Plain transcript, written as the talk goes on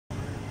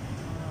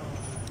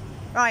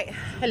Right,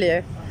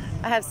 hello.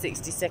 I have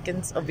 60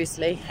 seconds,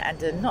 obviously,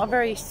 and not a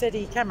very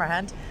steady camera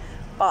hand,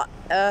 but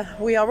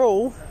we are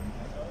all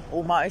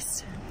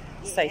almost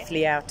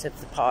safely out of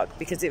the park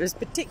because it was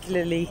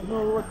particularly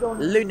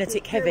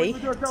lunatic heavy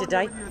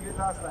today.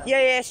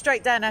 Yeah,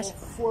 straight down, Ash.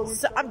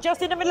 So I'm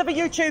just in the middle of a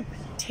YouTube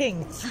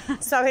ting.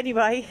 So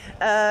anyway,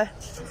 yeah,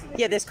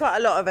 there's quite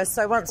a lot of us.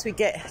 So once we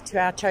get to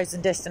our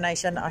chosen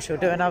destination, I shall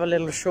do another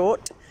little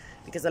short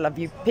because I love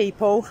you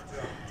people.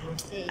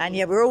 And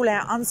yeah, we're all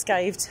out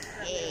unscathed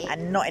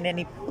and not in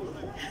any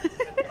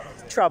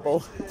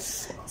trouble.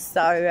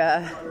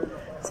 So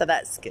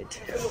that's good.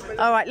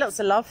 All right, lots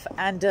of love,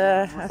 and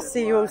I'll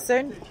see you all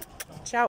soon.